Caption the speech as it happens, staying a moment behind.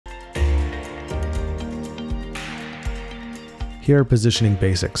Here are positioning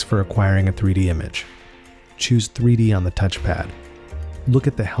basics for acquiring a 3D image. Choose 3D on the touchpad. Look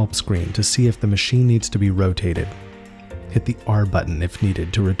at the help screen to see if the machine needs to be rotated. Hit the R button if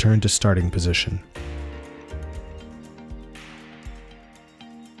needed to return to starting position.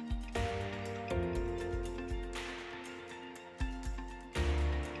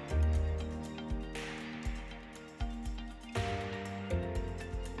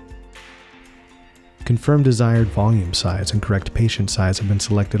 Confirm desired volume size and correct patient size have been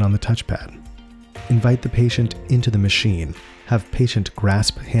selected on the touchpad. Invite the patient into the machine. Have patient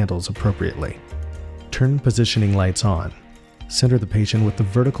grasp handles appropriately. Turn positioning lights on. Center the patient with the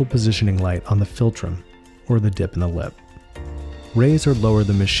vertical positioning light on the philtrum or the dip in the lip. Raise or lower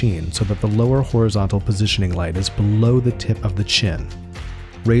the machine so that the lower horizontal positioning light is below the tip of the chin.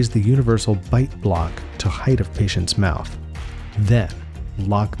 Raise the universal bite block to height of patient's mouth. Then,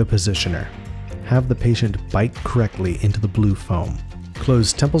 lock the positioner. Have the patient bite correctly into the blue foam.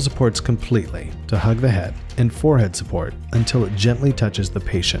 Close temple supports completely to hug the head and forehead support until it gently touches the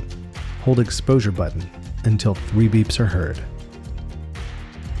patient. Hold exposure button until 3 beeps are heard.